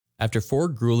After 4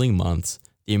 grueling months,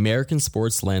 the American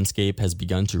sports landscape has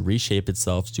begun to reshape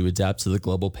itself to adapt to the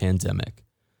global pandemic.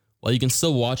 While you can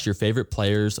still watch your favorite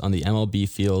players on the MLB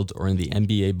field or in the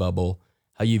NBA bubble,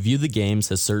 how you view the games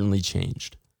has certainly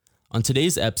changed. On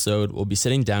today's episode, we'll be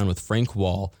sitting down with Frank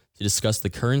Wall to discuss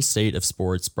the current state of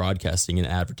sports broadcasting and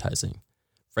advertising.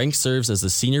 Frank serves as the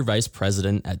Senior Vice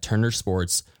President at Turner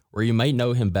Sports, where you might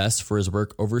know him best for his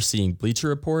work overseeing Bleacher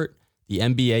Report, the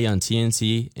NBA on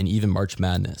TNT, and even March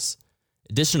Madness.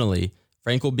 Additionally,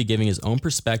 Frank will be giving his own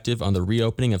perspective on the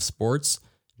reopening of sports,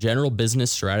 general business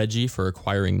strategy for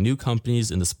acquiring new companies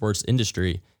in the sports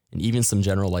industry, and even some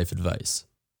general life advice.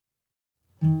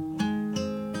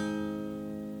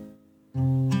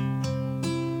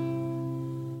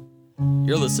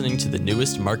 You're listening to the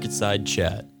newest MarketSide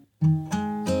Chat.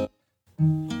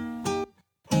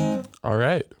 All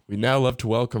right. We now love to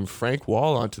welcome Frank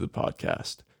Wall onto the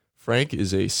podcast. Frank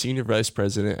is a Senior Vice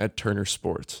President at Turner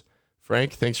Sports.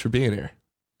 Frank, thanks for being here.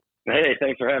 Hey,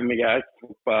 thanks for having me, guys.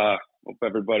 Hope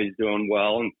everybody's doing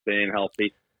well and staying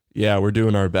healthy. Yeah, we're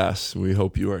doing our best. We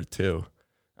hope you are too.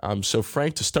 So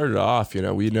Frank, to start it off,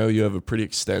 we know you have a pretty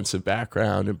extensive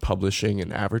background in publishing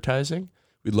and advertising.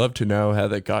 We'd love to know how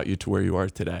that got you to where you are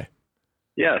today.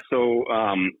 Yeah, so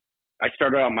I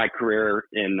started out my career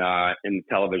in the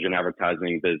television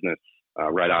advertising business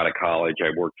right out of college. I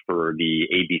worked for the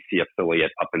ABC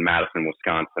affiliate up in Madison,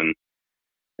 Wisconsin,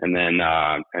 and then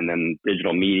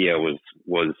digital media was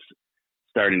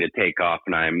starting to take off,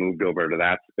 and I moved over to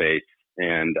that space.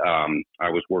 And I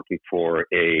was working for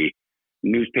a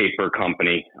newspaper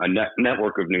company, a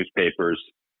network of newspapers,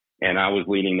 and I was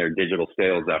leading their digital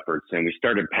sales efforts. And we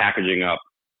started packaging up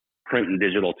print and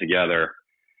digital together,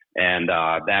 and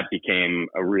that became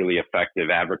a really effective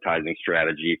advertising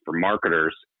strategy for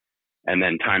marketers. And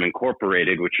then Time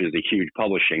Incorporated, which is a huge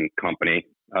publishing company,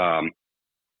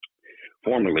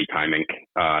 formerly Time Inc.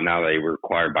 Now they were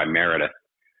acquired by Meredith,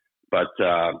 but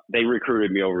they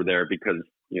recruited me over there because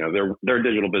their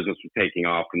digital business was taking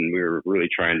off, and we were really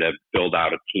trying to build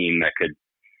out a team that could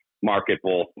market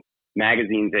both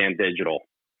magazines and digital.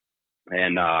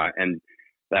 And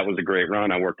that was a great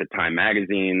run. I worked at Time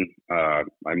Magazine. I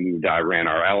ran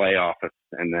our LA office,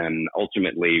 and then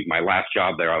ultimately my last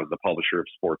job there, I was the publisher of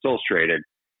Sports Illustrated,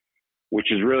 which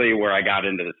is really where I got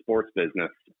into the sports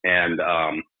business. And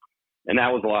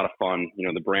that was a lot of fun.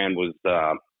 The brand was,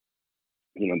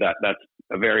 that's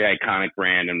a very iconic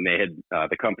brand, and they had,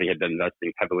 the company had been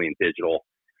investing heavily in digital.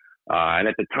 And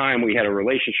at the time we had a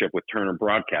relationship with Turner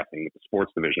Broadcasting, with the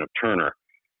sports division of Turner.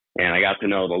 And I got to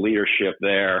know the leadership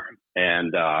there,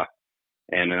 and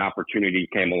an opportunity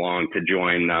came along to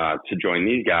join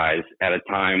these guys at a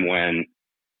time when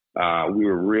we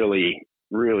were really,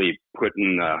 really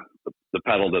putting the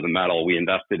pedal to the metal. We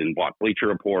invested in bought Bleacher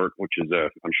Report, which is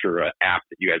I'm sure an app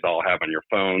that you guys all have on your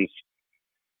phones.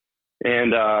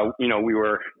 And we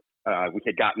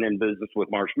had gotten in business with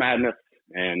March Madness,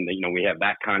 and we have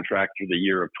that contract through the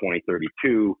year of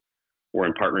 2032. We're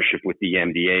in partnership with the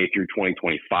NBA through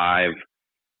 2025.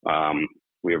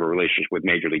 We have a relationship with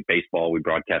Major League Baseball. We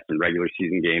broadcast in regular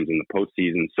season games in the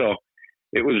postseason. So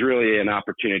it was really an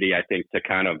opportunity, I think, to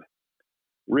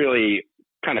really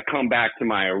come back to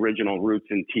my original roots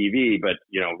in TV, but,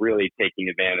 really taking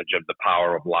advantage of the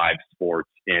power of live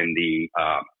sports in the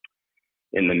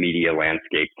media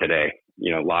landscape today.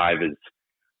 Live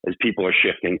as people are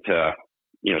shifting to,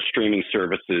 streaming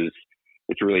services,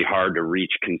 it's really hard to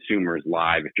reach consumers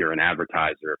live if you're an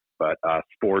advertiser, but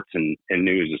sports and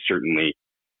news is certainly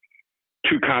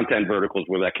two content verticals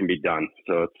where that can be done.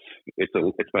 So it's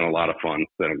been a lot of fun.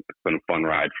 It's been a fun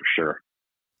ride for sure.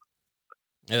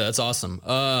 Yeah, that's awesome.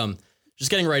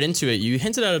 Just getting right into it, you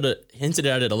hinted at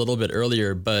it a little bit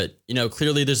earlier, but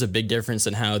clearly there's a big difference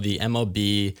in how the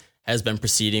MLB has been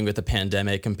proceeding with the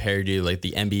pandemic compared to like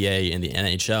the NBA and the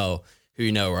NHL,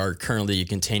 who are currently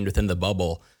contained within the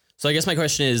bubble. So I guess my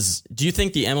question is, do you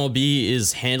think the MLB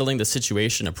is handling the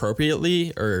situation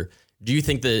appropriately, or do you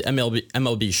think the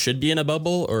MLB should be in a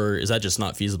bubble, or is that just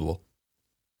not feasible?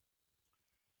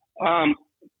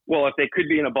 Well, if they could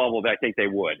be in a bubble, I think they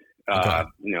would. Okay.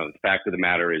 The fact of the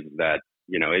matter is that,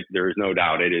 there is no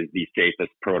doubt it is the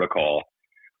safest protocol.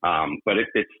 But it's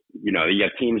you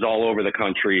have teams all over the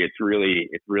country. It's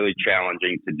really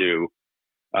challenging to do.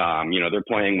 They're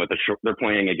playing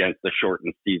against the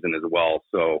shortened season as well.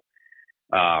 So,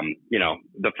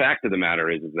 the fact of the matter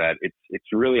is that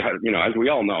it's really hard, as we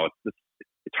all know,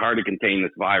 it's hard to contain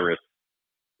this virus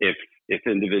if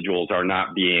individuals are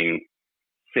not being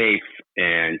safe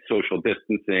and social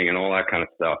distancing and all that kind of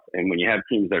stuff. And when you have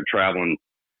teams that are traveling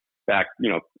back,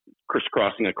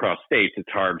 crisscrossing across states,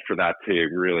 it's hard for that to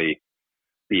really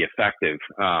be effective.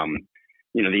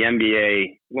 You know, the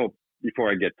NBA, well, before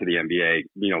I get to the NBA,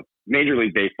 you know, Major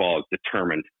League Baseball is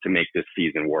determined to make this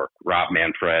season work. Rob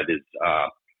Manfred is,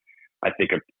 I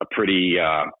think, a pretty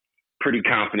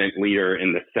confident leader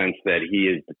in the sense that he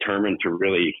is determined to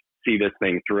really see this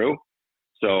thing through.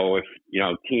 So if, you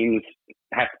know, teams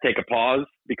have to take a pause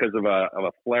because of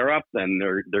a flare up, then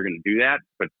they're going to do that.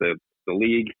 But the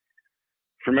league,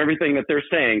 from everything that they're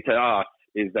saying to us,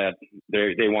 is that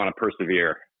they want to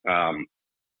persevere.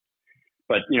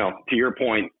 But, you know, to your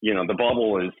point, you know, the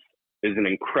bubble is an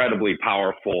incredibly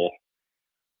powerful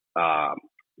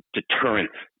deterrent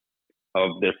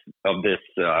of this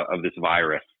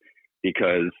virus,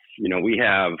 because, you know, we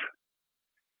have,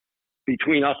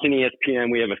 between us and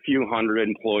ESPN, we have a few hundred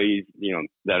employees, you know,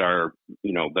 that are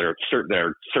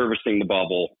servicing the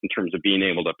bubble in terms of being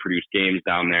able to produce games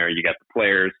down there. You got the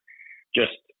players.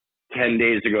 Just 10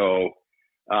 days ago,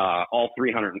 all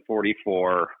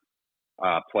 344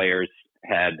 players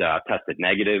had tested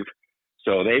negative,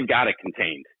 so they've got it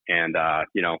contained. And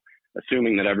you know,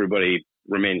 assuming that everybody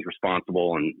remains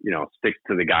responsible and, you know, sticks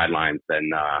to the guidelines, then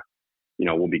you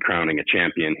know, we'll be crowning a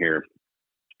champion here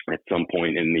at some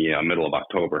point in the middle of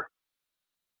October.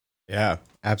 Yeah,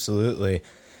 absolutely.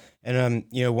 And,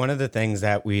 you know, one of the things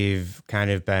that we've kind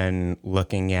of been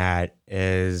looking at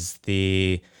is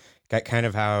the kind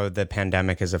of how the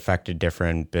pandemic has affected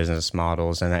different business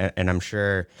models. And I'm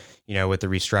sure, you know, with the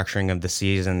restructuring of the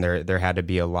season, there had to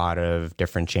be a lot of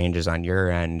different changes on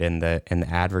your end in the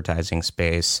advertising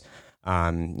space.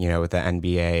 You know, with the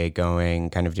NBA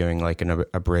doing like an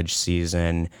abridged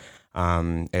season,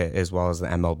 as well as the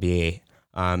MLB.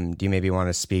 Do you maybe want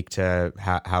to speak to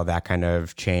how that kind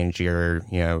of changed your,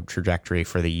 you know, trajectory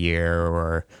for the year,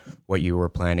 or what you were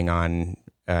planning on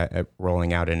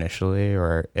rolling out initially,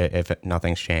 or if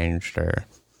nothing's changed? Or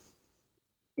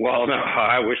well, no,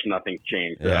 I wish nothing's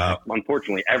changed. Yeah.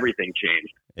 Unfortunately, everything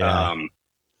changed. Yeah.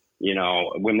 You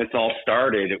know, when this all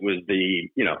started, it was the,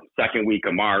 you know, second week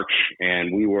of March,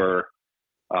 and we were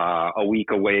a week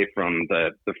away from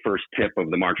the first tip of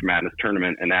the March Madness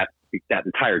tournament, and that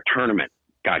entire tournament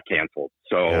got canceled.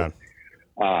 So,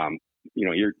 yeah. You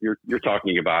know, you're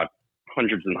talking about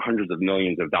hundreds and hundreds of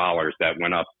millions of dollars that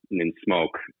went up in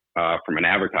smoke from an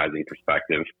advertising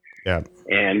perspective. Yeah.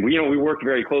 And we worked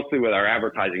very closely with our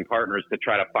advertising partners to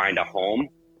try to find a home,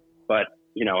 but,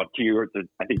 you know, I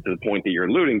think to the point that you're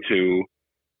alluding to,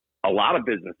 a lot of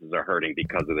businesses are hurting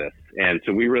because of this. And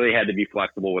so we really had to be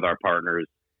flexible with our partners.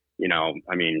 You know,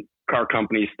 I mean, car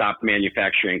companies stopped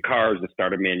manufacturing cars and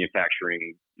started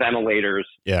manufacturing ventilators.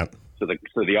 Yeah. So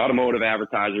the automotive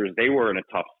advertisers, they were in a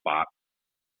tough spot.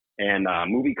 And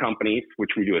movie companies,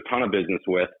 which we do a ton of business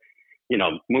with, you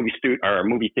know, movie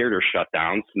theater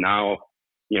shutdowns. Now,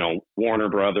 you know, Warner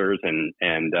Brothers and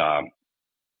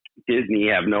Disney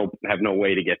have no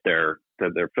way to get their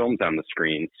films on the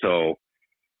screen. So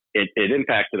it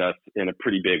impacted us in a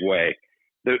pretty big way.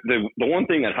 The one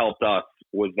thing that helped us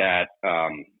was that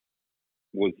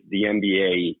was the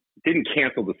NBA didn't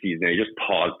cancel the season; they just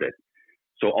paused it.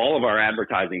 So all of our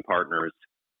advertising partners,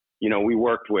 you know, we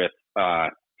worked with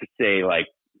to say, like,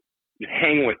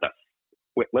 hang with us.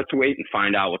 Let's wait and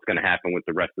find out what's going to happen with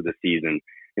the rest of the season.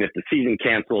 And if the season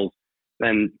cancels,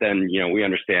 then you know, we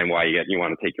understand why you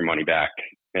want to take your money back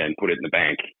and put it in the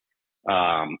bank.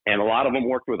 And a lot of them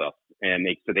worked with us, and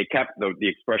they kept the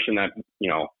expression that, you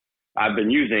know, I've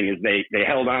been using is they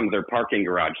held on to their parking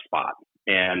garage spot.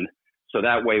 And so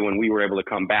that way, when we were able to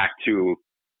come back to,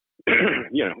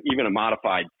 you know, even a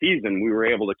modified season, we were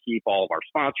able to keep all of our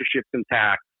sponsorships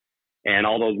intact, and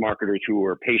all those marketers who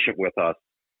were patient with us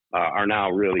are now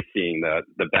really seeing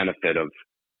the benefit of,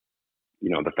 you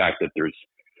know, the fact that there's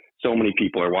so many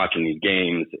people are watching these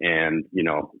games. And, you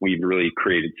know, we've really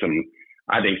created some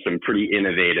pretty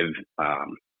innovative,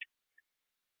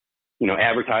 you know,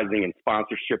 advertising and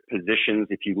sponsorship positions.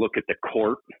 If you look at the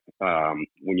court,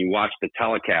 when you watch the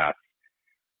telecast,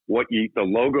 the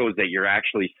logos that you're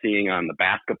actually seeing on the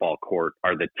basketball court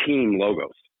are the team logos.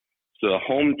 So the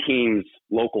home team's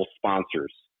local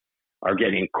sponsors are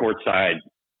getting courtside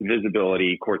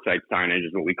visibility, courtside signage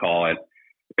is what we call it.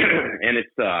 And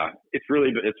it's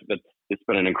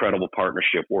been an incredible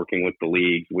partnership working with the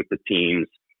leagues, with the teams,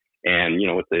 and, you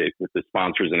know, with the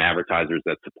sponsors and advertisers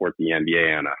that support the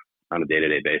NBA on a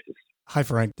day-to-day basis. Hi,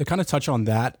 Frank. To kind of touch on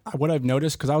that, what I've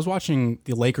noticed, because I was watching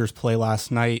the Lakers play last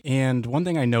night, and one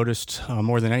thing I noticed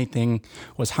more than anything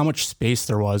was how much space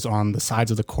there was on the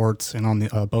sides of the courts and on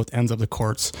the both ends of the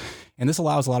courts. And this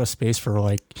allows a lot of space for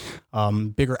like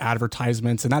bigger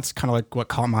advertisements. And that's kind of like what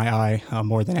caught my eye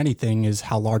more than anything is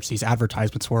how large these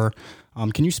advertisements were.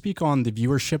 Can you speak on the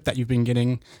viewership that you've been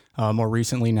getting more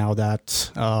recently now that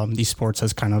these sports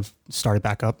has kind of started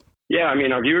back up? Yeah, I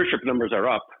mean, our viewership numbers are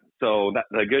up. So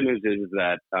the good news is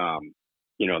that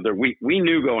we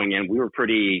knew going in we were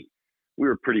pretty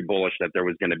bullish that there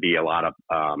was going to be a lot of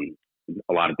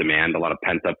demand, a lot of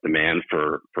pent up demand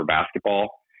for basketball.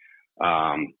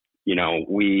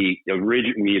 We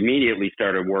immediately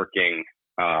started working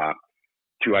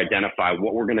to identify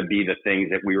what were going to be the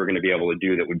things that we were going to be able to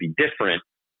do that would be different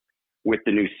with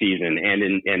the new season and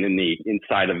in the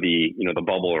inside of the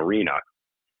bubble arena.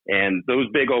 And those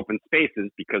big open spaces,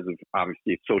 because of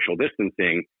obviously social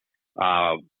distancing,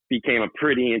 became a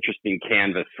pretty interesting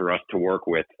canvas for us to work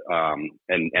with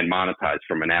and monetize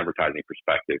from an advertising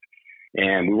perspective.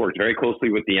 And we worked very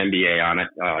closely with the NBA on it.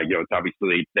 It's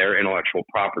obviously their intellectual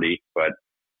property, but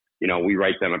we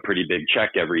write them a pretty big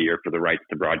check every year for the rights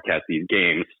to broadcast these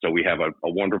games. So we have a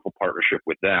wonderful partnership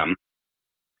with them.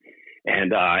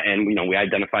 And we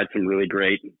identified some really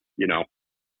great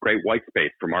white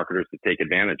space for marketers to take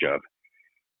advantage of.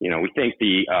 We think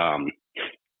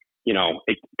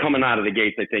coming out of the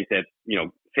gates, I think that,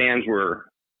 fans were,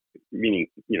 meaning,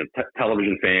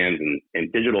 television fans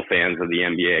and digital fans of the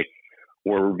NBA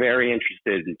were very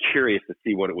interested and curious to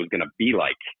see what it was going to be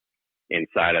like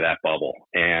inside of that bubble.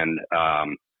 And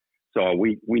so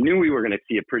we knew we were going to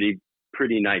see a pretty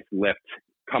nice lift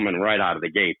coming right out of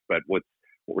the gate. But what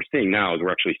we're seeing now is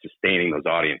we're actually sustaining those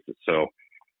audiences. So,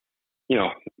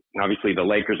 obviously the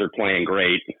Lakers are playing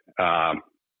great.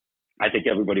 I think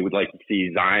everybody would like to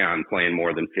see Zion playing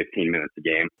more than 15 minutes a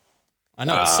game. I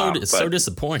know it's so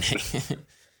disappointing.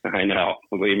 I know,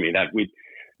 believe me,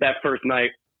 that first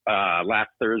night last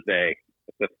Thursday,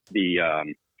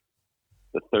 the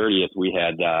 30th, we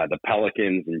had the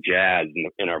Pelicans and Jazz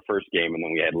in our first game, and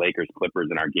then we had Lakers Clippers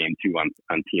in our game 2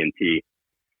 on TNT.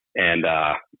 And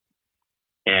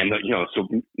so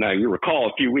now you recall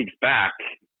a few weeks back,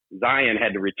 Zion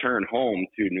had to return home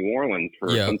to New Orleans for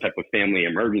some type of family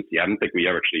emergency. I don't think we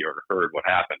actually heard what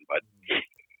happened, but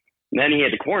then he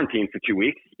had to quarantine for 2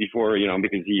 weeks before,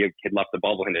 because he had left the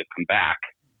bubble and had come back.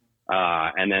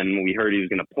 And then when we heard he was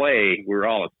going to play, we were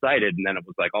all excited. And then it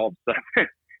was like all of a sudden,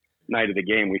 night of the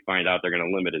game, we find out they're going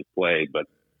to limit his play. But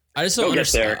I just don't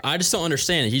understand. I just don't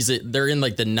understand. They're in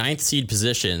like the 9th seed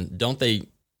position, don't they?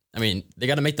 I mean, they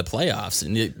got to make the playoffs,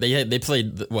 and they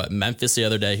played Memphis the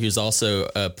other day, who's also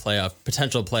a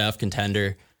potential playoff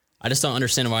contender. I just don't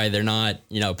understand why they're not,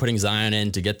 putting Zion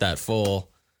in to get that full,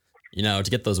 to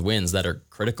get those wins that are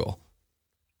critical.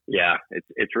 Yeah,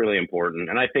 it's really important,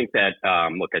 and I think that I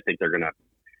think they're gonna.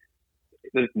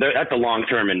 That's a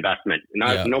long-term investment.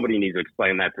 Nobody needs to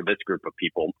explain that to this group of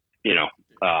people.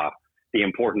 The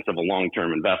importance of a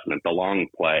long-term investment, the long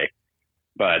play,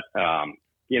 but.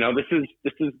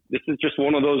 This is just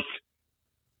one of those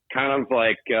kind of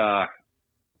like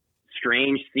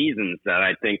strange seasons that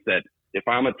I think that if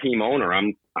I'm a team owner,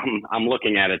 I'm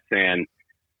looking at it saying,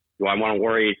 do I want to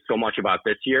worry so much about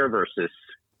this year versus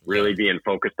really being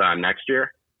focused on next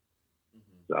year?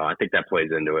 So I think that plays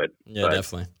into it. Yeah,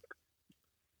 definitely.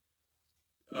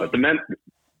 But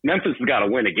Memphis has got to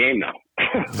win a game now.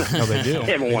 No, they do.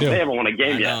 They haven't won a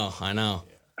game yet. I know.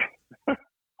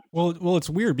 Well, it's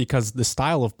weird because the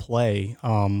style of play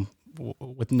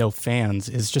with no fans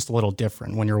is just a little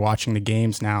different when you're watching the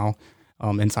games now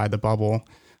inside the bubble.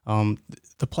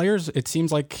 The players, it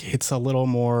seems like it's a little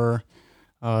more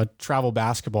travel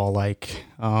basketball like,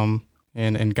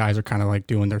 and guys are kind of like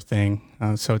doing their thing.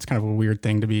 So it's kind of a weird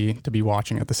thing to be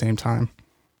watching at the same time.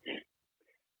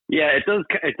 Yeah, it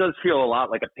does feel a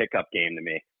lot like a pickup game to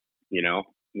me,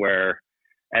 where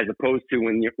as opposed to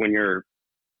when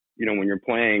you're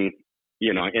playing,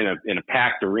 in a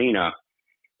packed arena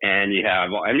and you have,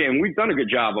 and we've done a good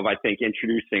job of, I think,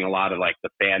 introducing a lot of like the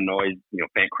fan noise,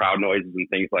 fan crowd noises and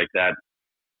things like that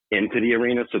into the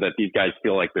arena so that these guys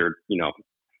feel like they're,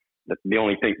 the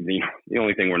only thing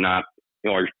we're not, the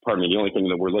only thing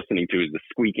that we're listening to is the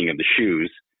squeaking of the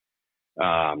shoes.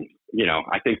 I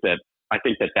think that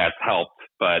that's helped,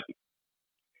 but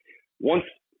once,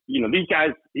 these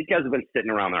guys have been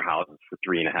sitting around their houses for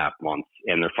 3.5 months,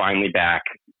 and they're finally back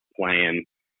playing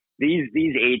these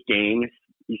 8 games,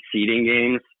 these seeding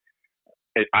games.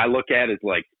 I look at as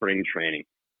like spring training.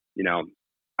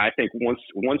 I think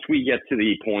once we get to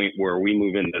the point where we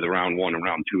move into the round 1 and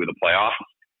round 2 of the playoffs,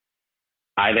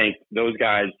 I think those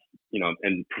guys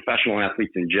and professional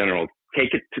athletes in general they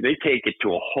take it to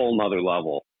a whole nother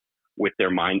level with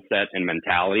their mindset and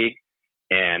mentality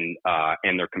and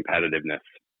their competitiveness.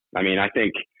 I mean, I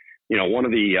think, one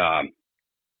of the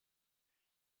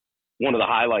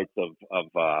highlights of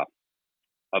the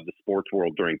sports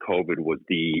world during COVID was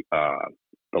the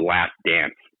Last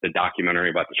Dance, the documentary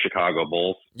about the Chicago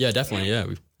Bulls. Yeah, definitely. Yeah.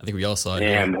 I think we all saw it.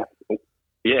 And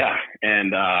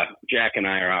Jack and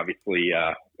I are obviously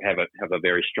have a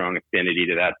very strong affinity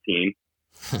to that team.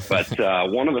 But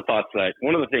one of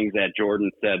the things that Jordan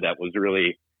said that was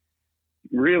really,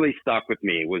 really stuck with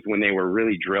me was when they were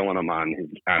really drilling him on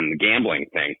the gambling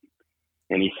thing.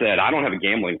 And he said, "I don't have a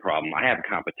gambling problem. I have a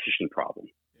competition problem."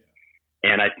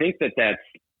 Yeah. And I think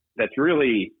that's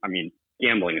really, I mean,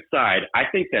 gambling aside, I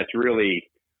think that's really,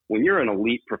 when you're an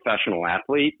elite professional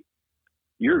athlete,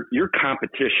 your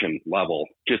competition level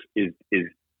just is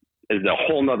a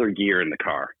whole nother gear in the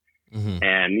car. Mm-hmm.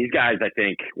 And these guys, I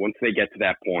think, once they get to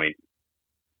that point,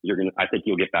 I think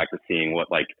you'll get back to seeing what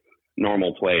like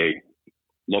normal play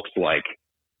looks like,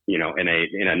 in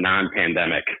a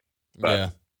non-pandemic. But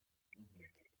yeah,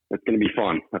 it's going to be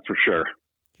fun. That's for sure.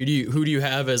 Who do you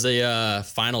have as a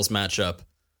finals matchup?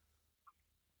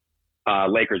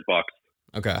 Lakers Bucks.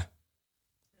 Okay.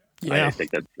 Yeah. I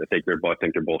think they're both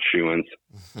shoo-ins,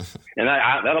 and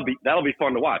that'll be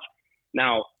fun to watch.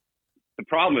 Now, the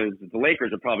problem is the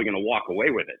Lakers are probably going to walk away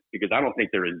with it because I don't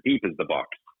think they're as deep as the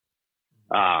Bucks.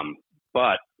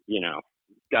 But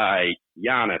guy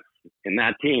Giannis and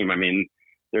that team, I mean,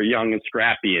 they're young and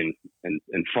scrappy and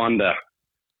fun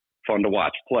to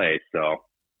watch play. So,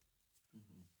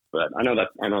 but I know that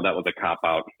was a cop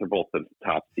out. They're both the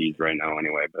top seeds right now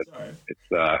anyway. But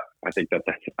it's I think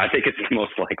it's the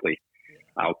most likely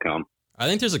outcome. I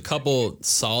think there's a couple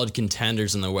solid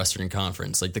contenders in the Western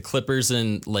Conference. Like the Clippers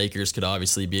and Lakers could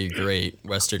obviously be a great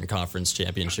Western Conference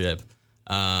championship.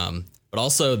 But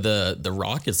also the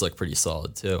Rockets look pretty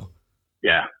solid too.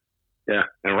 Yeah. Yeah.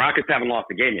 And Rockets haven't lost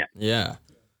a game yet. Yeah.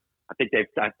 I think they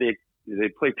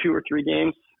played 2 or 3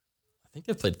 games. I think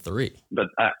they've played 3. But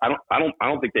I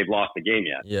don't think they've lost a game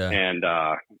yet. Yeah. And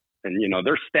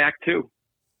they're stacked too.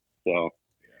 So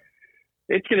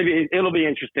it'll be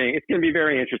interesting. It's going to be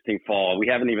very interesting fall. We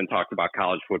haven't even talked about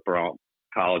college football,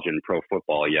 college and pro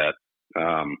football yet.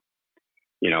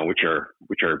 Which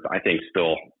are I think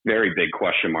still very big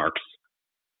question marks.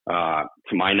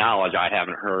 To my knowledge, I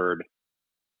haven't heard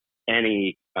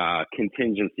any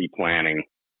contingency planning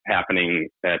happening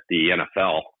at the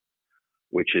NFL,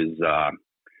 which I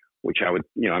would,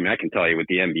 I can tell you with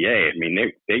the NBA, I mean,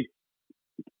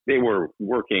 they were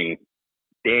working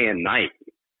day and night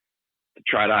to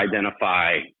try to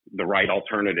identify the right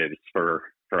alternatives for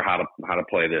how to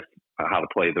play this, how to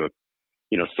play the,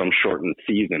 some shortened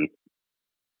season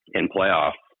and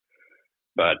playoffs.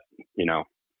 But,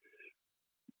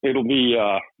 it'll be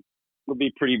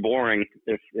pretty boring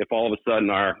if all of a sudden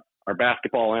our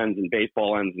basketball ends and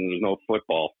baseball ends and there's no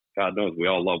football. God knows we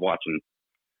all love watching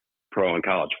pro and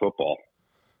college football.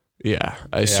 Yeah,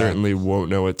 I certainly won't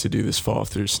know what to do this fall if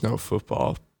there's no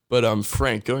football. But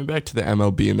Frank, going back to the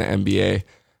MLB and the NBA,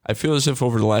 I feel as if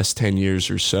over the last 10 years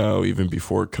or so, even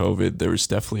before COVID, there was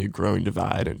definitely a growing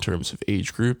divide in terms of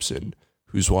age groups and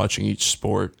who's watching each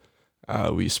sport.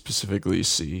 We specifically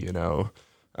see,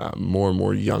 more and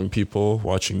more young people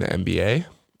watching the NBA.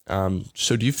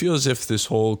 So do you feel as if this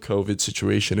whole COVID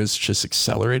situation has just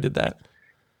accelerated that?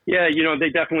 Yeah, they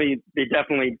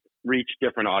definitely reach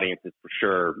different audiences for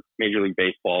sure. Major League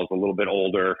Baseball is a little bit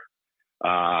older,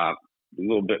 a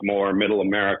little bit more middle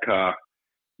America.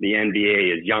 The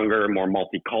NBA is younger, more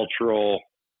multicultural,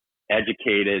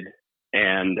 educated,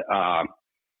 and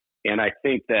I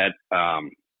think that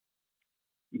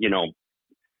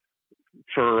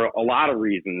for a lot of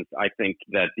reasons, I think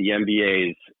that the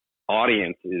NBA's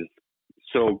audience is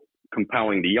so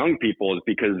compelling to young people is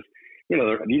because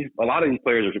a lot of these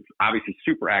players are obviously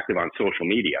super active on social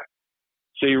media.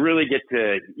 So you really get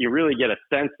a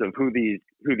sense of who these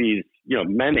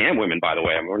men and women, by the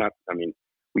way.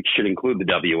 We should include the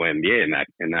WNBA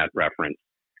in that reference.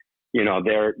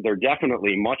 They're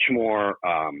definitely much more,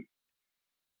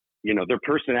 their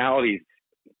personalities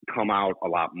come out a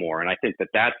lot more. And I think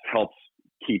that helps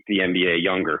keep the NBA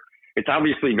younger. It's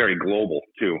obviously very global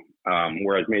too.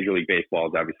 Whereas Major League Baseball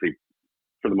is obviously,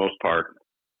 for the most part,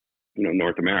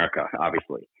 North America,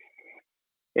 obviously.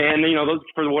 And, those,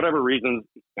 for whatever reasons,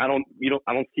 I don't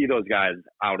see those guys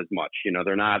out as much.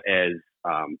 They're not as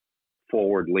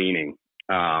forward leaning.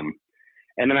 And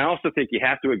then I also think you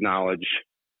have to acknowledge,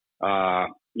 the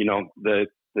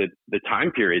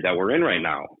time period that we're in right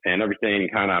now and everything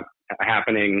kind of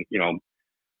happening,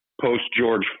 post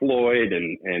George Floyd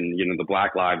and the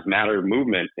Black Lives Matter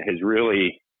movement has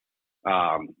really,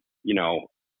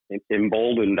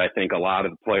 emboldened. I think a lot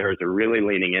of players are really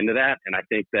leaning into that, and I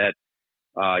think that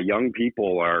young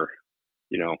people are,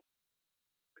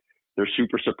 they're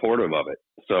super supportive of it.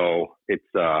 So it's,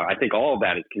 I think all of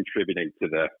that is contributing to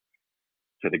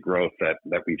the growth that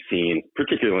we've seen,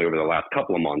 particularly over the last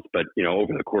couple of months. But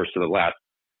over the course of the last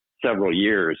several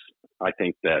years, I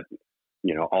think that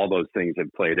all those things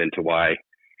have played into why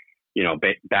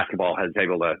basketball has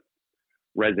able to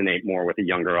resonate more with a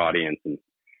younger audience.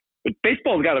 But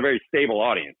baseball's got a very stable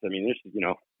audience. I mean,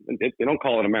 they don't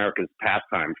call it America's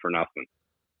pastime for nothing.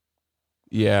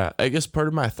 Yeah, I guess part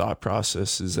of my thought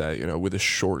process is that, with a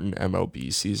shortened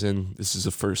MLB season, this is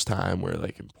the first time where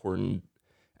like important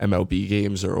MLB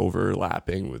games are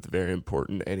overlapping with very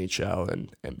important NHL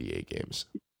and NBA games.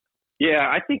 Yeah,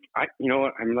 I think,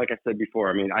 like I said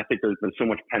before, I think there's been so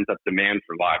much pent up demand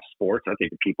for live sports. I think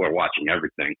that people are watching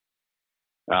everything.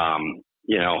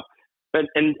 But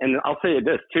I'll say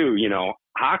this too,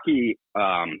 hockey,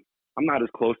 I'm not as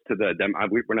close to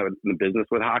we're not in the business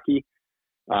with hockey.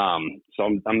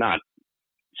 So I'm not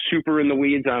super in the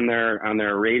weeds on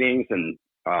their ratings and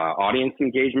audience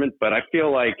engagement, but I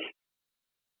feel like,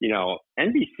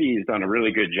 NBC has done a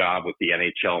really good job with the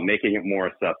NHL, making it more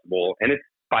accessible. And it's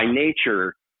by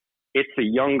nature, it's a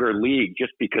younger league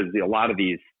just because a lot of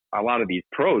these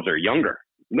pros are younger,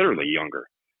 literally younger.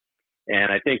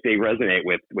 And I think they resonate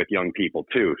with young people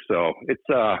too. So it's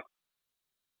an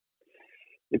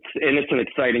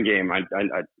exciting game. I'm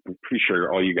pretty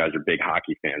sure all you guys are big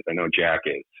hockey fans. I know Jack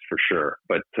is for sure,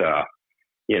 but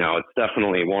it's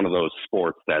definitely one of those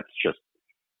sports that's just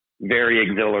very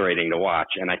exhilarating to watch.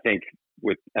 And I think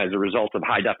as a result of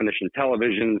high definition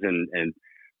televisions and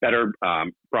better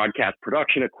broadcast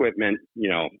production equipment,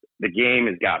 the game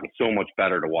has gotten so much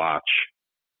better to watch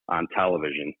on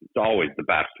television. It's always the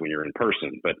best when you're in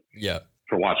person, but yeah,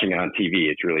 for watching it on TV,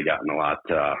 it's really gotten a lot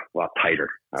tighter.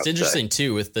 It's interesting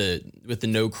too with the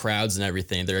no crowds and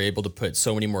everything. They're able to put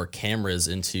so many more cameras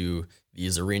into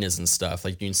these arenas and stuff.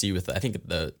 Like you can see with, I think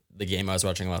the game I was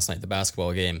watching last night, the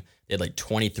basketball game, they had like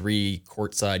 23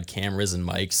 courtside cameras and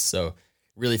mics. So it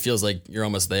really feels like you're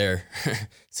almost there,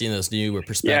 seeing those new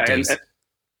perspectives. And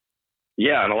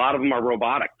a lot of them are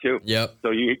robotic too. Yep. So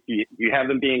you have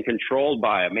them being controlled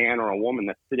by a man or a woman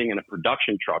that's sitting in a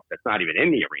production truck that's not even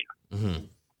in the arena. Mm-hmm.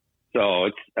 So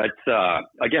it's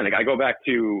again, I go back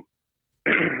to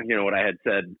what I had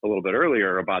said a little bit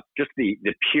earlier about just the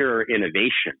pure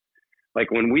innovation.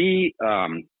 Like when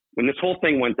this whole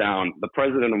thing went down, the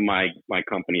president of my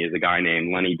company is a guy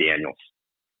named Lenny Daniels.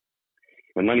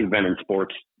 And Lenny's been in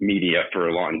sports media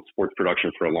sports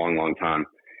production for a long, long time.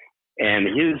 And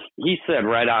he said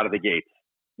right out of the gates,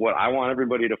 what I want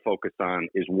everybody to focus on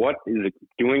is what is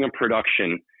doing a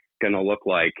production going to look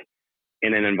like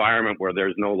in an environment where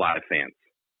there's no live fans.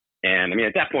 And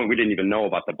at that point, we didn't even know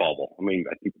about the bubble.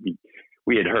 I think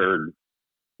we had heard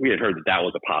that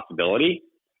was a possibility,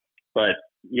 but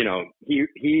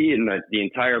he and the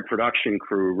entire production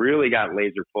crew really got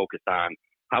laser focused on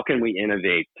how can we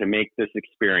innovate to make this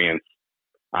experience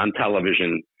on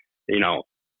television,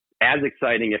 as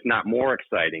exciting, if not more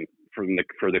exciting for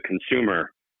the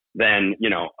consumer than,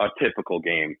 a typical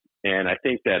game. And I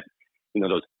think that,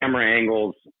 those camera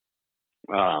angles,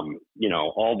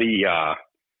 all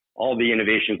the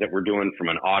innovations that we're doing from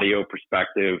an audio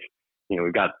perspective,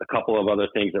 we've got a couple of other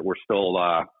things that we're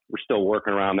still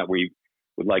working around that we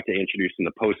would like to introduce in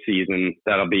the postseason.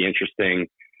 That'll be interesting.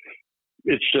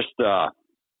 It's just, I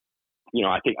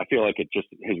feel like it just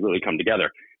has really come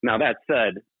together. Now that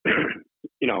said,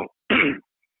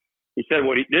 he said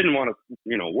what he didn't want to,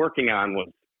 working on was,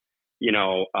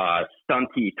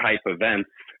 stunty type events,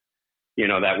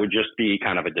 that would just be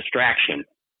kind of a distraction.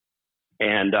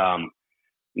 And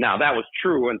now that was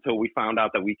true until we found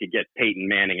out that we could get Peyton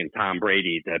Manning and Tom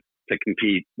Brady to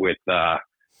compete with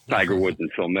Tiger Woods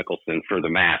and Phil Mickelson for the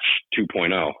match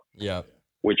 2.0. Yeah,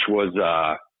 which was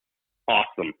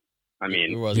awesome.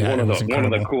 One of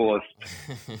the coolest.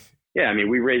 Yeah,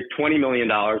 we raised $20 million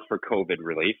for COVID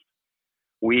relief.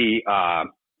 We,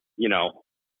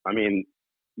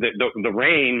 the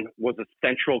rain was a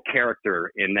central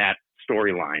character in that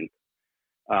storyline.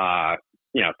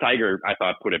 Tiger, I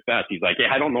thought, put it best. He's like,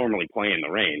 I don't normally play in the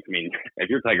rain. If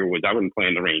you're Tiger Woods, I wouldn't play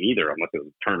in the rain either unless it was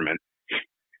a tournament.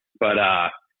 But,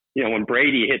 when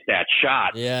Brady hit that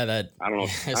shot. Yeah, I don't know.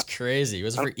 That's crazy.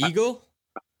 Was it for Eagle?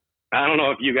 I don't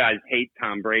know if you guys hate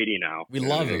Tom Brady now. We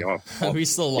love him. We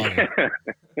still love him.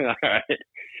 All right.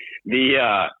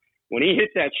 When he hit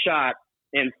that shot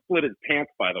and split his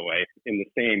pants, by the way, in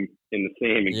the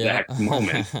same exact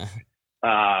moment.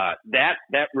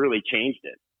 that really changed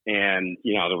it. And,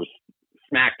 you know, there was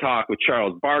smack talk with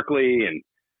Charles Barkley, and,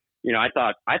 you know, I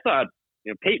thought,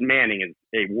 you know, Peyton Manning is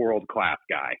a world-class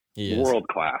guy,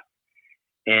 world-class.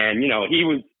 And, you know,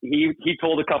 he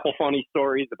told a couple funny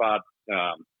stories about,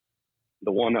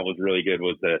 the one that was really good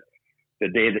was the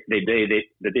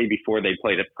day before they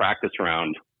played a practice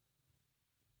round.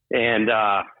 And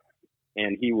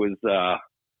he was,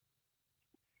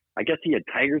 I guess he had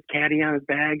Tiger's caddy on his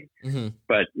bag,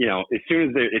 but, you know, as soon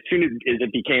as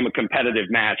it became a competitive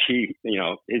match,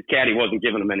 his caddy wasn't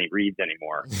giving him any reads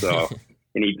anymore. So,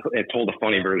 and he told a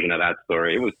funny version of that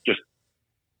story.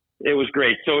 It was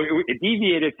great. So it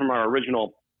deviated from our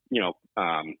original, you know,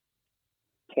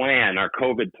 plan, our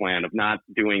COVID plan of not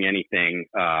doing anything,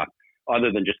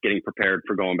 other than just getting prepared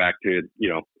for going back to, you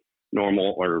know,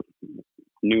 normal or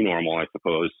new normal, I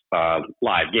suppose,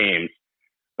 live games.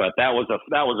 But that was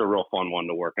a real fun one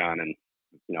to work on. And,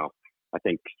 you know, I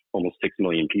think almost 6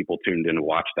 million people tuned in to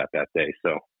watch that day.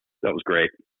 So that was great.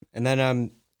 And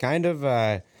then kind of,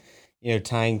 you know,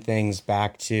 tying things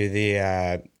back to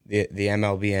the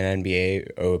MLB and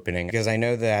NBA opening, because I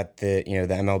know that the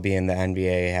MLB and the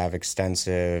NBA have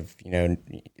extensive, you know,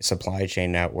 supply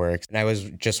chain networks. And I was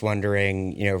just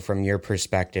wondering, you know, from your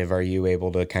perspective, are you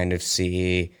able to kind of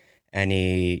see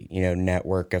any, you know,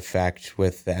 network effect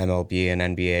with the MLB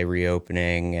and NBA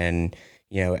reopening, and,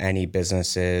 you know, any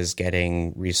businesses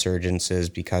getting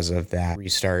resurgences because of that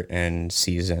restart and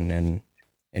season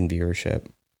and viewership?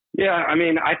 Yeah, I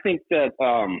mean, I think that,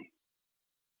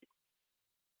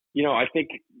 you know, I think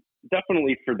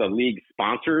definitely for the league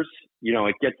sponsors, you know,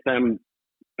 it gets them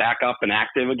back up and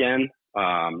active again.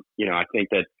 You know, I think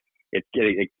that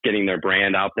it's getting their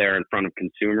brand out there in front of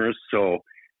consumers. So,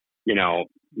 you know,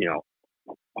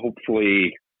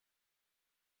 hopefully,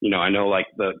 you know, I know like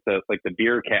the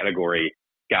beer category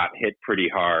got hit pretty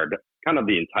hard. Kind of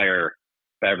the entire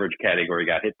beverage category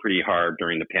got hit pretty hard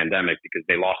during the pandemic because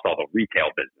they lost all the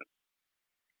retail business.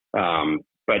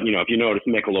 But, you know, if you notice,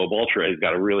 Michelob Ultra has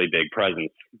got a really big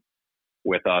presence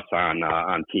with us on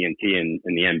TNT and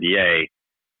the NBA.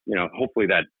 You know, hopefully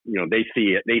that, you know, they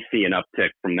see an uptick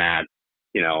from that,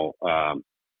 you know,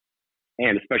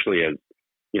 and especially as,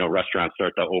 you know, restaurants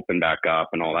start to open back up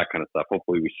and all that kind of stuff.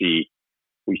 Hopefully we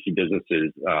see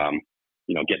businesses,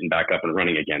 you know, getting back up and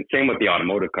running again. Same with the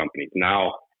automotive companies.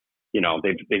 Now, you know,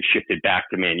 they've shifted back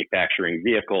to manufacturing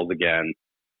vehicles again,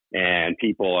 and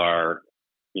people are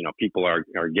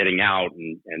getting out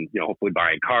and, you know, hopefully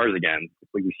buying cars again.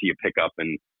 Hopefully we see a pickup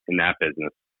in that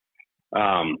business.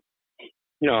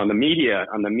 You know, on the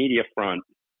media front,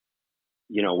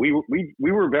 you know, we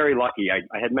were very lucky.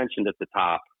 I had mentioned at the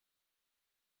top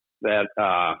that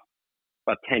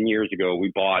about 10 years ago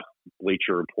we bought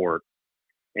Bleacher Report,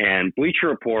 and Bleacher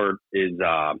Report is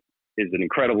an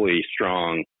incredibly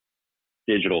strong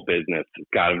digital business. It's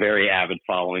got a very avid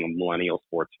following of millennial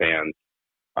sports fans.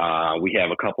 We have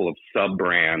a couple of sub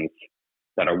brands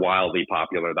that are wildly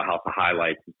popular. The House of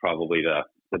Highlights is probably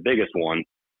the biggest one.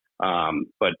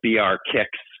 But BR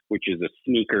Kicks, which is a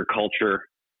sneaker culture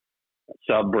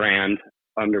sub brand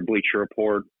under Bleacher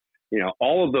Report, you know,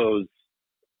 all of those,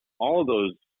 I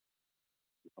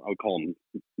would call them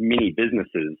mini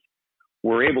businesses,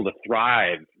 were able to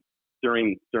thrive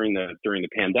during the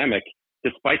pandemic,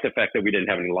 despite the fact that we didn't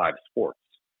have any live sports.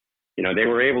 You know, they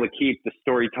were able to keep the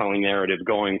storytelling narrative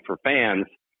going for fans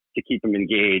to keep them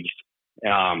engaged.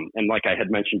 And like I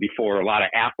had mentioned before, a lot of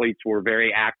athletes were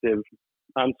very active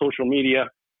on social media,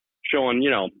 showing, you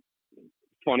know,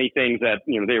 funny things that,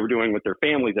 you know, they were doing with their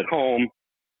families at home.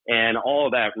 And all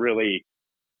of that really,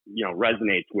 you know,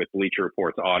 resonates with Bleacher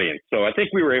Report's audience. So I think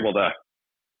we were able to,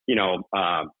 you know,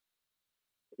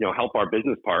 help our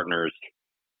business partners,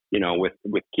 you know,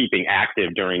 with keeping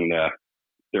active during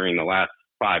the last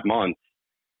 5 months.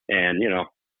 And, you know,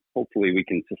 hopefully we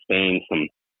can sustain some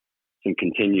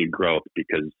continued growth,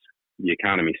 because the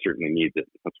economy certainly needs it.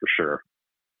 That's for sure.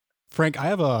 Frank, I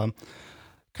have a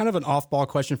kind of an off-ball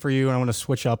question for you, and I want to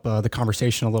switch up the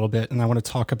conversation a little bit, and I want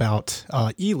to talk about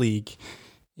E-League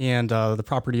and the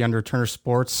property under Turner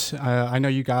Sports. I know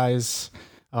you guys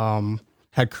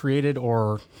had created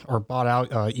or bought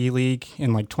out E-League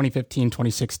in like 2015,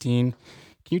 2016. Can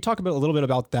you talk a little bit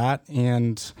about that?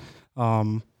 And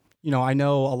you know, I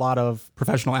know a lot of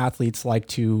professional athletes like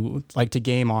to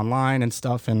game online and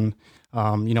stuff, and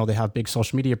you know, they have big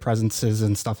social media presences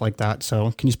and stuff like that.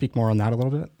 So can you speak more on that a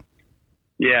little bit?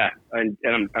 Yeah, and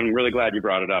I'm really glad you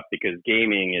brought it up, because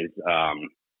gaming is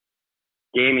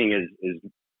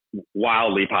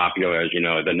wildly popular. As you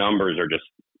know, the numbers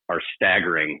are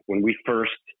staggering. When we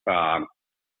first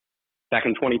back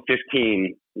in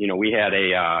 2015, you know, we had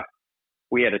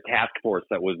we had a task force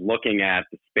that was looking at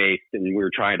the space, and we were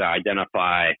trying to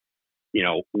identify,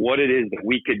 what it is that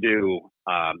we could do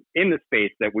in the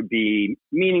space that would be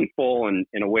meaningful and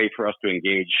in a way for us to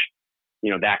engage,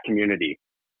 that community.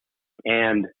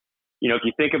 And, if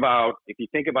you think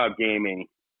about gaming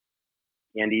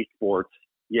and esports,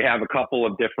 you have a couple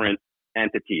of different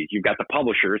entities. You've got the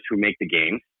publishers who make the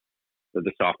games, so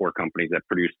the software companies that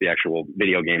produce the actual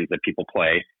video games that people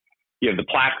play. You have the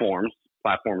platforms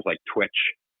like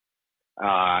Twitch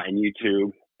and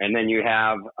YouTube, and then you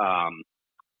have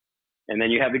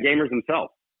the gamers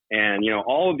themselves. And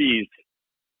all of these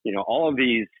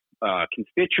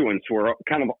constituents were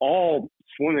kind of all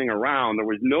swimming around. There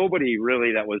was nobody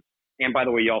really that was. And by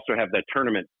the way, you also have the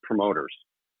tournament promoters,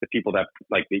 the people that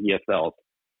like the ESLs,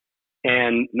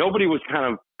 and nobody was kind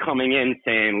of coming in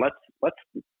saying, let's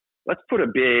put a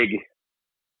big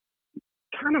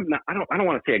kind of, I don't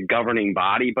want to say a governing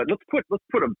body, but let's put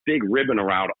a big ribbon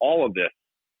around all of this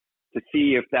to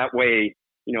see if that way,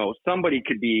 somebody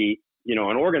could be, an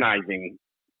organizing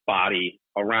body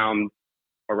around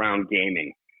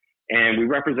gaming. And we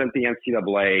represent the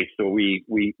NCAA, so we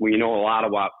know a lot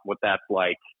about what that's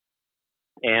like.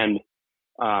 And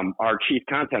our chief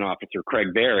content officer,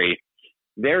 Craig Berry,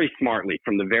 very smartly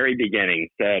from the very beginning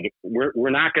said, we're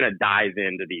not going to dive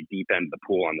into the deep end of the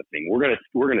pool on the thing. We're going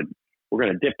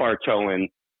to dip our toe in,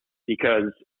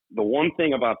 because the one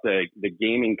thing about the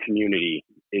gaming community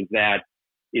is that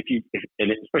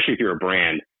and especially if you're a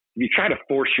brand, if you try to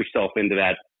force yourself into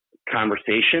that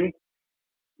conversation,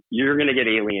 you're going to get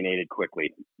alienated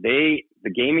quickly. The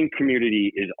gaming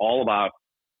community is all about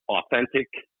authentic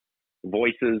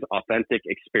voices, authentic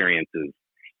experiences.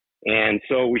 And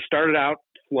so we started out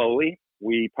slowly.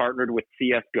 We partnered with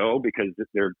CSGO because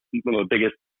they're one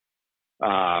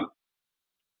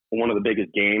of the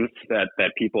biggest games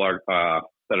that people are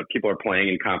playing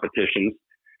in competitions,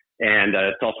 and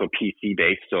it's also PC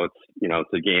based. So it's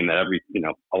it's a game that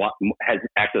has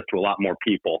access to a lot more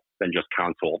people than just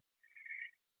console.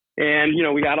 And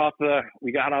we got out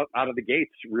of the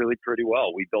gates really pretty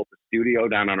well. We built a studio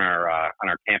down on our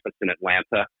campus in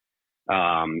Atlanta.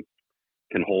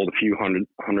 Can hold a few hundred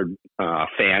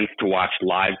fans to watch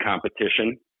live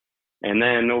competition. And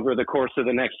then over the course of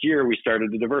the next year, we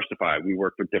started to diversify. We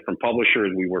worked with different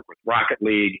publishers. We worked with Rocket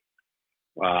League.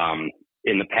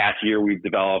 In the past year, we've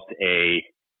developed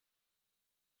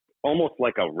almost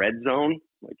like a red zone,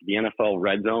 like the NFL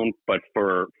red zone, but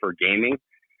for gaming.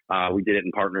 We did it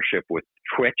in partnership with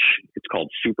Twitch. It's called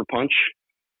Super Punch,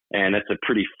 and it's a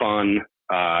pretty fun.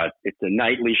 It's a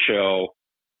nightly show.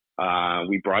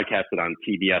 We broadcast it on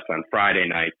TBS on Friday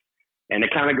nights, and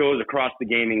it kind of goes across the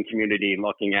gaming community,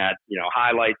 looking at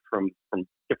highlights from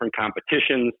different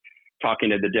competitions, talking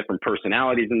to the different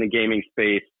personalities in the gaming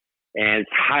space, and it's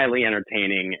highly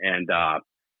entertaining. And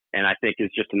I think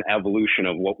it's just an evolution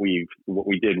of what we've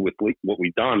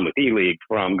done with E-League,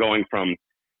 from going from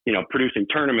producing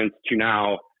tournaments to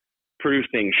now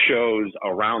producing shows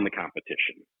around the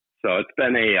competition. So it's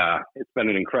been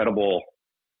an incredible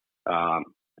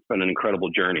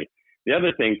journey. The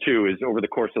other thing too is, over the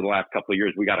course of the last couple of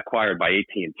years, we got acquired by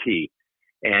AT&T,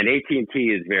 and AT&T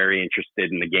is very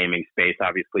interested in the gaming space,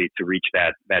 obviously, to reach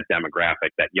that demographic,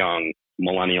 that young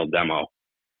millennial demo.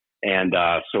 And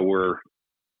so we're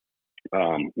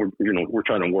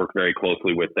trying to work very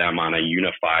closely with them on a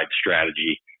unified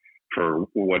strategy for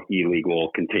what E-League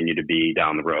will continue to be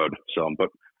down the road. So, but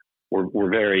we're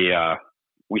very,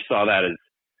 we saw that as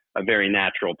a very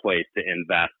natural place to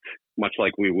invest, much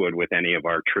like we would with any of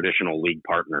our traditional league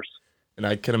partners. And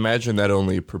I can imagine that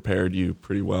only prepared you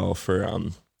pretty well for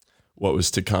what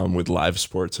was to come with live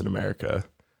sports in America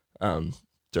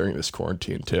during this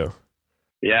quarantine too.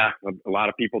 Yeah, a lot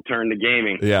of people turn to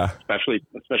gaming. Yeah, especially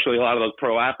a lot of those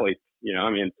pro athletes.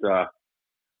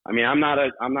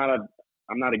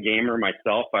 I'm not a gamer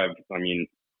myself. I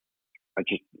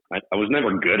was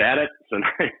never good at it, so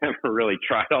I never really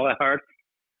tried all that hard.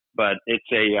 But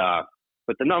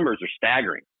but the numbers are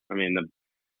staggering. I mean,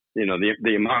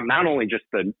 the amount, not only just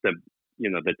the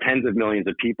tens of millions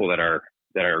of people that are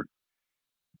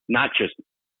not just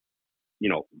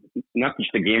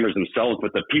the gamers themselves,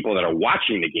 but the people that are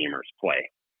watching the gamers play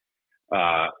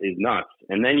is nuts.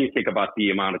 And then you think about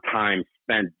the amount of time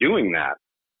spent doing that.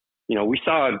 We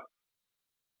saw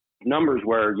numbers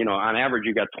where, on average,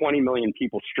 you got 20 million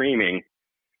people streaming,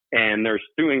 and they're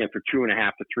doing it for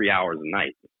 2.5 to 3 hours a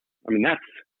night. I mean,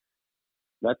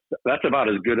 that's about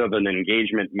as good of an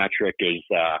engagement metric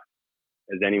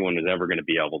as anyone is ever going to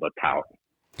be able to tout.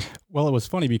 Well, it was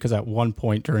funny because at one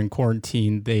point during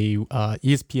quarantine,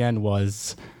 ESPN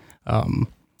was,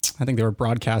 I think they were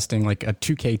broadcasting like a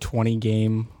 2K20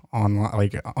 game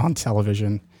on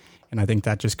television. And I think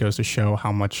that just goes to show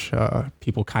how much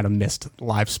people kind of missed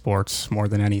live sports more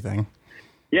than anything.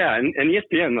 Yeah, and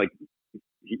ESPN, like,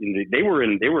 they were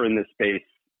in this space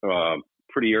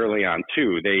pretty early on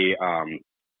too. They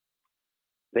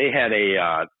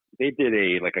did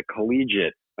a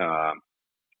collegiate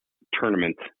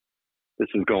tournament. This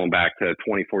is going back to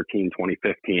 2014,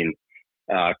 2015.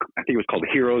 I think it was called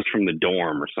Heroes from the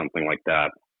Dorm or something like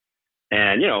that.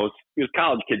 And, it was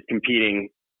college kids competing,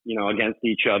 against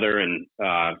each other and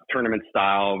tournament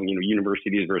style,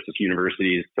 universities versus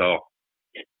universities. So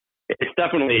it's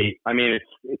definitely,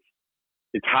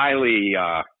 it's highly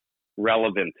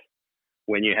relevant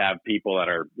when you have people that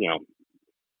are,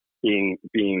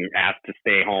 being asked to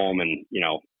stay home and,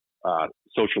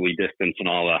 socially distance and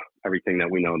everything that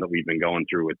we know that we've been going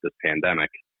through with this pandemic.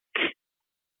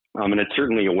 And it's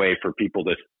certainly a way for people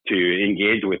to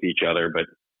engage with each other, but,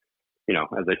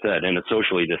 as I said, in a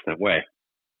socially distant way.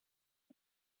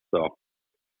 So,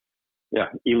 yeah,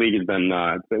 E-League has been,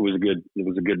 it was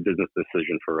a good business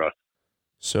decision for us.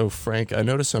 So, Frank, I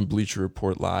noticed on Bleacher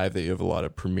Report Live that you have a lot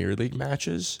of Premier League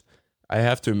matches. I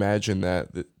have to imagine that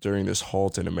during this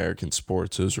halt in American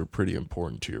sports, those were pretty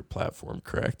important to your platform,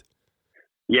 correct?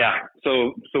 Yeah.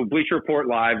 So Bleacher Report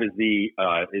Live is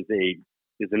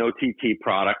an OTT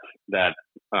product that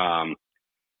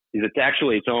it's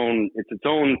actually its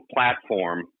own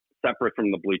platform, separate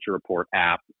from the Bleacher Report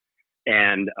app.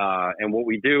 And what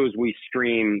we do is we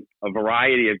stream a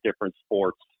variety of different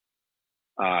sports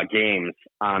games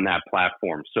on that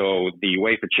platform. So the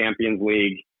UEFA Champions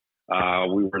League,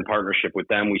 we were in partnership with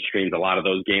them. We streamed a lot of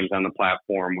those games on the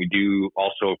platform. We do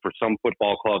also for some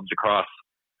football clubs across,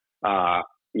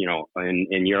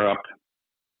 in Europe,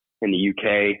 in the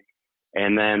UK.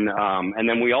 And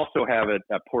then we also have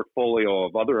a portfolio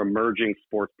of other emerging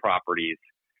sports properties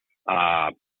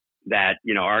that,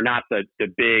 are not the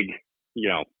big,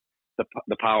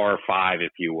 the Power Five,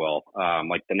 if you will,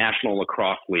 like the National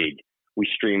Lacrosse League. We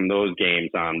stream those games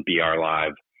on BR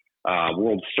Live.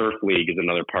 World Surf League is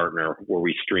another partner where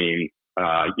we stream,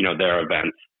 their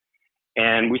events.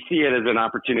 And we see it as an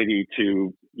opportunity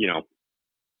to,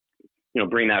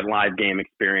 bring that live game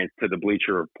experience to the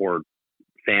Bleacher Report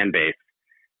fan base.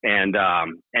 And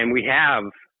we have,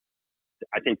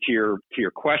 I think to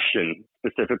your question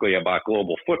specifically about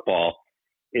global football,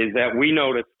 is that we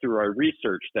noticed through our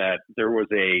research that there was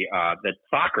that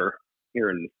soccer here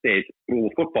in the States, global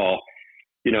football,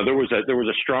 there was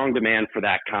a strong demand for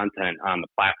that content on the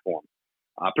platform,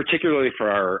 particularly for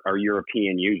our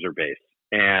European user base.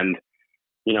 And,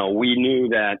 we knew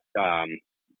that,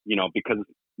 because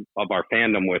of our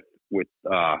fandom with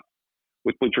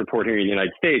Bleacher Report here in the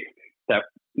United States, that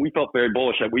we felt very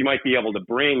bullish that we might be able to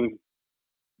bring,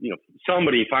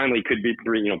 somebody finally could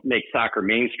make soccer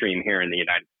mainstream here in the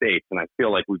United States. And I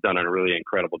feel like we've done a really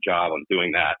incredible job on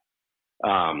doing that.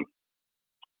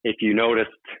 If you noticed,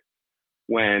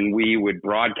 when we would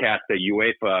broadcast a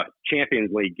UEFA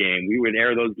Champions League game, we would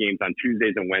air those games on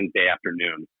Tuesdays and Wednesday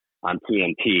afternoon on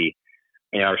TNT.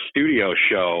 And our studio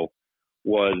show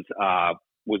was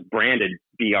branded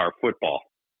BR Football.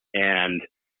 And,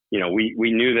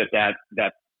 we knew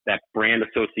that brand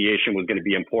association was going to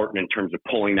be important in terms of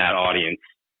pulling that audience,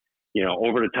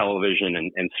 over to television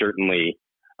and certainly,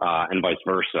 and vice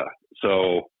versa.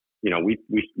 So,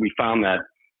 we found that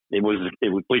it was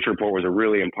Bleacher Report was a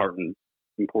really important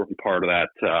part of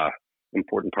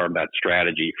that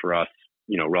strategy for us,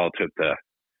 relative to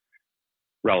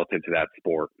that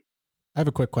sport. I have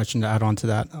a quick question to add on to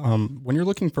that. When you're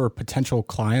looking for potential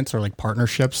clients or like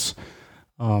partnerships,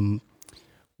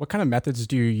 what kind of methods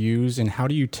do you use, and how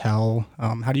do you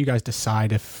how do you guys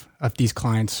decide if these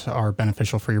clients are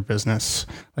beneficial for your business?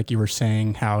 Like you were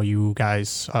saying, how you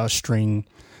guys string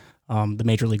the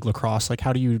Major League Lacrosse. Like,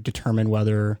 how do you determine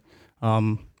whether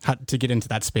how to get into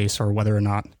that space or whether or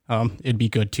not it'd be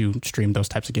good to stream those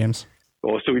types of games?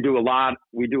 Well, so we do a lot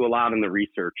in the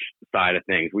research side of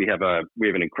things. We have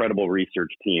an incredible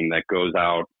research team that goes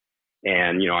out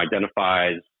and,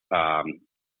 identifies,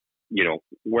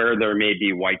 where there may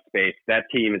be white space. That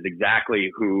team is exactly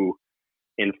who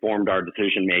informed our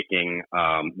decision making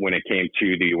when it came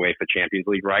to the UEFA Champions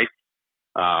League rights.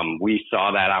 We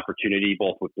saw that opportunity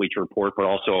both with Bleacher Report, but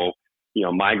also,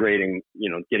 migrating,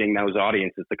 getting those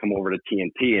audiences to come over to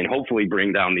TNT and hopefully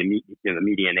bring down the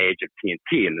median age of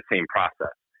TNT in the same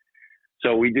process.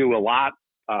 So we do a lot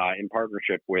in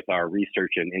partnership with our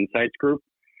research and insights group,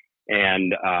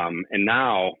 and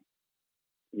now,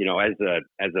 as a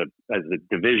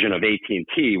division of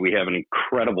AT&T, we have an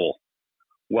incredible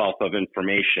wealth of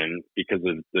information because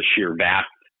of the sheer vast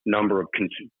number of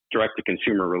direct to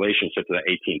consumer relationships that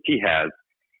AT&T has.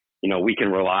 we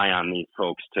can rely on these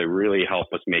folks to really help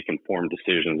us make informed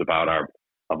decisions about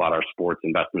our sports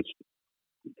investment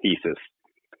thesis.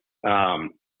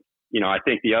 I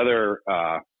think the other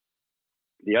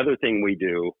thing we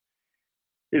do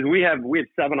is we have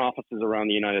 7 offices around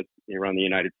the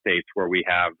United States where we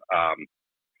have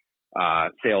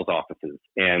sales offices,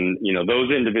 and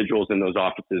those individuals in those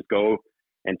offices go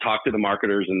and talk to the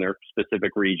marketers in their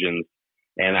specific regions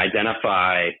and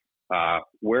identify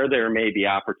where there may be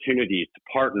opportunities to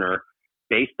partner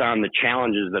based on the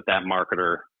challenges that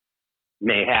marketer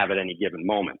may have at any given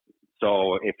moment.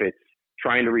 So if it's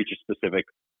trying to reach a specific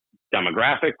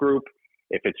demographic group,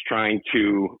 if it's trying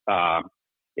to,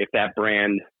 if that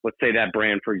brand, let's say that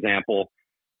brand, for example,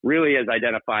 really has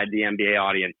identified the NBA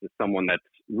audience as someone that's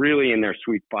really in their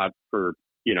sweet spot for,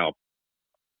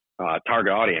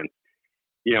 target audience,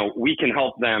 we can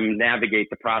help them navigate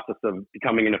the process of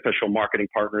becoming an official marketing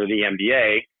partner of the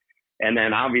NBA. And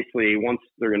then obviously once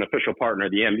they're an official partner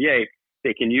of the NBA,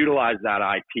 they can utilize that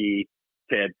IP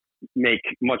to make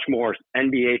much more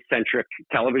NBA centric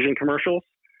television commercials,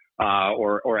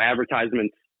 or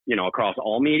advertisements, across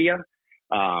all media.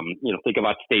 Think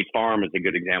about State Farm as a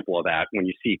good example of that. When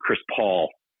you see Chris Paul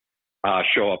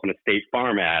show up in a State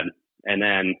Farm ad, and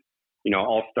then,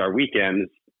 All-Star Weekends,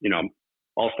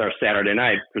 All-Star Saturday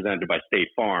Night presented by State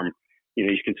Farm,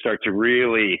 you can start to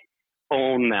really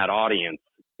own that audience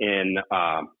and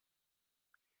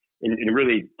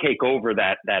really take over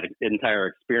that entire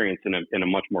experience in a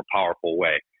much more powerful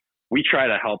way. We try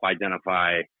to help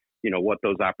identify, what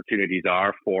those opportunities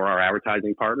are for our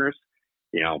advertising partners,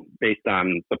 based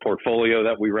on the portfolio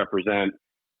that we represent,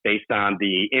 based on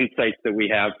the insights that we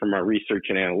have from our research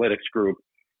and analytics group.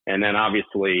 And then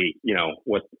obviously,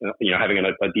 having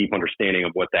a deep understanding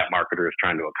of what that marketer is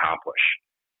trying to accomplish.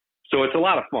 So it's a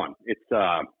lot of fun.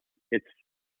 It's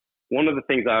one of the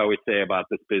things I always say about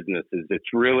this business is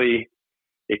it's really,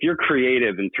 if you're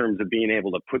creative in terms of being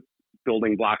able to put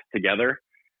building blocks together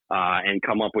and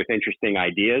come up with interesting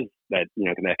ideas that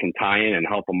can tie in and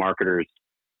help a marketer's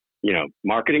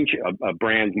a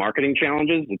brand's marketing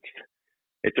challenges,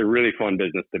 it's a really fun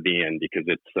business to be in, because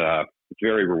it's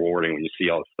very rewarding when you see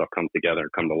all this stuff come together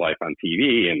and come to life on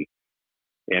TV and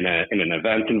in an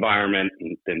event environment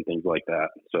and things like that.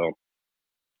 So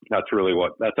that's really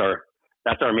that's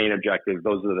our main objective.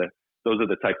 Those are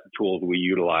the types of tools we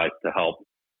utilize to help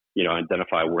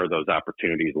identify where those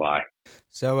opportunities lie.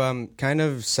 So kind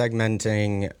of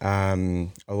segmenting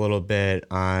a little bit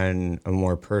on a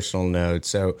more personal note.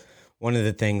 So one of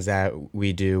the things that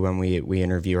we do when we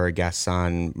interview our guests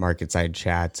on MarketSide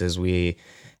Chats is we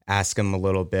ask them a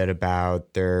little bit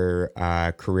about their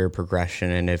career progression,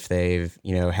 and if they've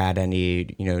had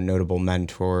any notable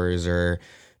mentors or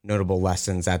notable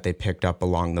lessons that they picked up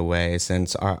along the way,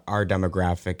 since our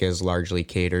demographic is largely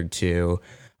catered to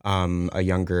a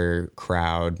younger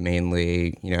crowd,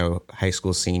 mainly high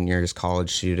school seniors,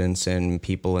 college students, and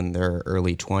people in their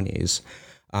early 20s.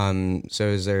 So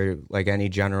is there any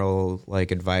general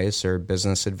advice or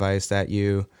business advice that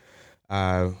you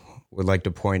would like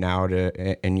to point out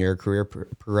in your career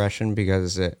progression,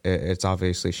 because it's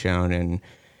obviously shown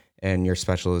in your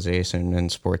specialization in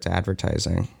sports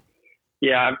advertising?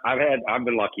 Yeah, I've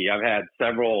been lucky. I've had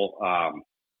several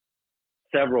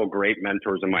great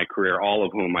mentors in my career, all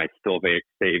of whom I still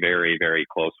stay very, very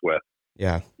close with.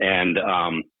 Yeah. And,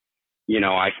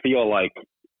 I feel like,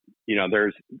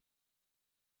 there's,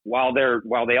 while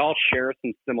they all share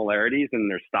some similarities in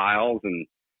their styles and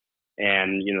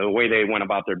the way they went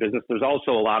about their business, there's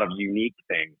also a lot of unique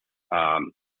things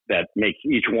that makes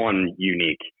each one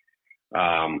unique.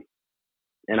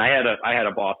 And I had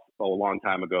a boss a long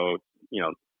time ago,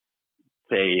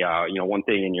 say, one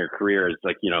thing in your career is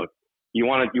you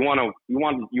want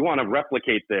to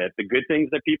replicate the good things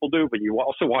that people do, but you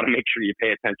also want to make sure you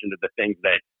pay attention to the things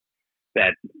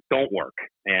that don't work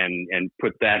and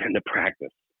put that into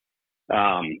practice.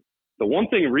 The one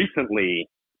thing recently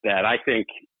that I think,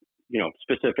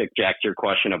 specific, Jack, to your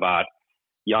question about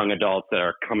young adults that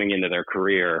are coming into their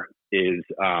career is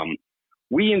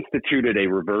we instituted a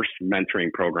reverse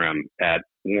mentoring program at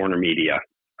Warner Media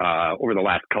over the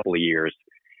last couple of years.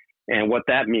 And what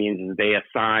that means is they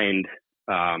assigned,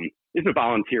 it's a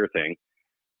volunteer thing,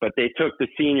 but they took the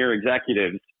senior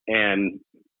executives and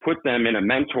put them in a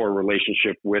mentor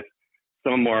relationship with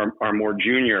some of our more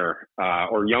junior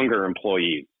or younger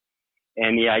employees.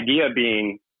 And the idea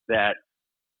being that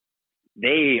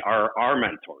they are our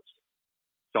mentors.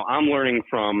 So I'm learning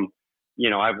from,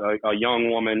 I have a young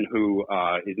woman who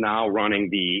is now running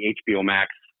the HBO Max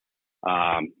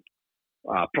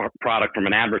product from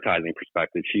an advertising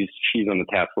perspective. She's on the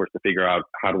task force to figure out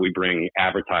how do we bring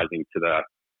advertising to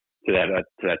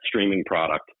that streaming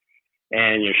product.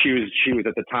 And she was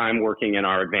at the time working in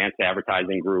our advanced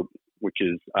advertising group, which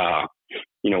is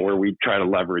where we try to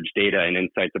leverage data and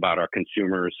insights about our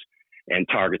consumers and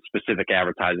target specific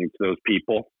advertising to those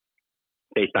people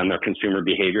based on their consumer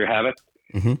behavior habits.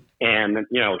 Mm-hmm. And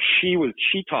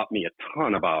she taught me a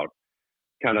ton about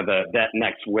kind of that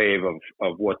next wave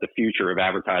of what the future of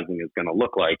advertising is going to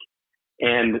look like.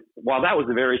 And while that was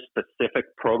a very specific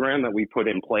program that we put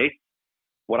in place,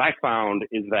 what I found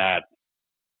is that,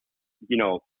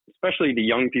 especially the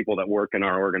young people that work in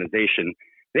our organization,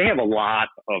 they have a lot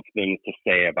of things to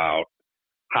say about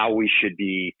how we should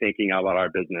be thinking about our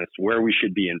business, where we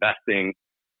should be investing,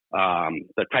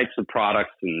 the types of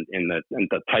products and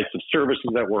the types of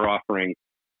services that we're offering.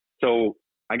 So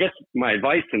I guess my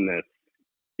advice in this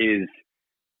is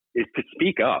to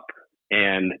speak up.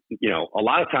 And, a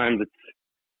lot of times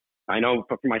I know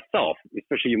for myself,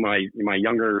 especially my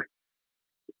younger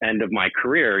end of my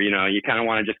career, you kind of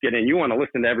want to just get in, you want to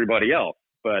listen to everybody else.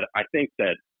 But I think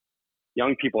that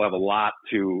young people have a lot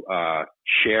to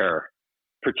share,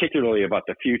 particularly about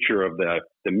the future of the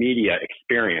media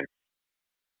experience,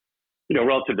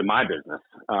 relative to my business.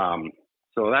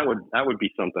 So that would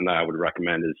be something that I would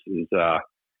recommend is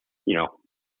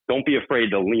don't be afraid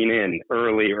to lean in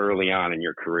early on in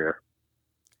your career.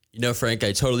 Frank,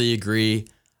 I totally agree.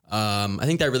 I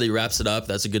think that really wraps it up.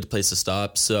 That's a good place to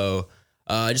stop. So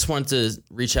I just wanted to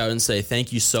reach out and say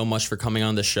thank you so much for coming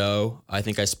on the show. I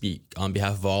think I speak on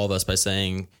behalf of all of us by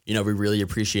saying, we really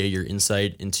appreciate your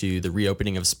insight into the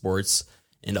reopening of sports.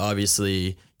 And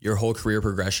obviously, your whole career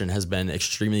progression has been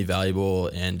extremely valuable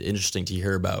and interesting to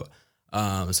hear about.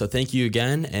 So thank you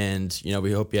again. And,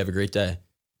 we hope you have a great day.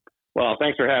 Well,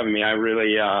 thanks for having me. I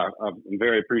really, I'm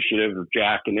very appreciative of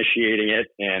Jack initiating it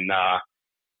and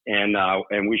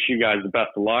wish you guys the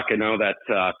best of luck. I know that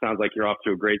sounds like you're off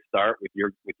to a great start with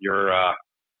your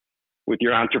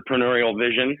entrepreneurial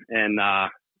vision, and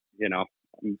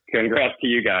congrats to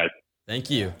you guys. Thank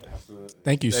you.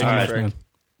 Thank you so much, man.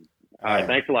 All right,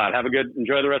 thanks a lot.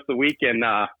 Enjoy the rest of the week, and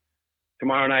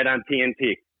tomorrow night on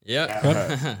TNT.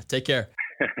 Yeah. Take care.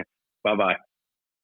 Bye-bye.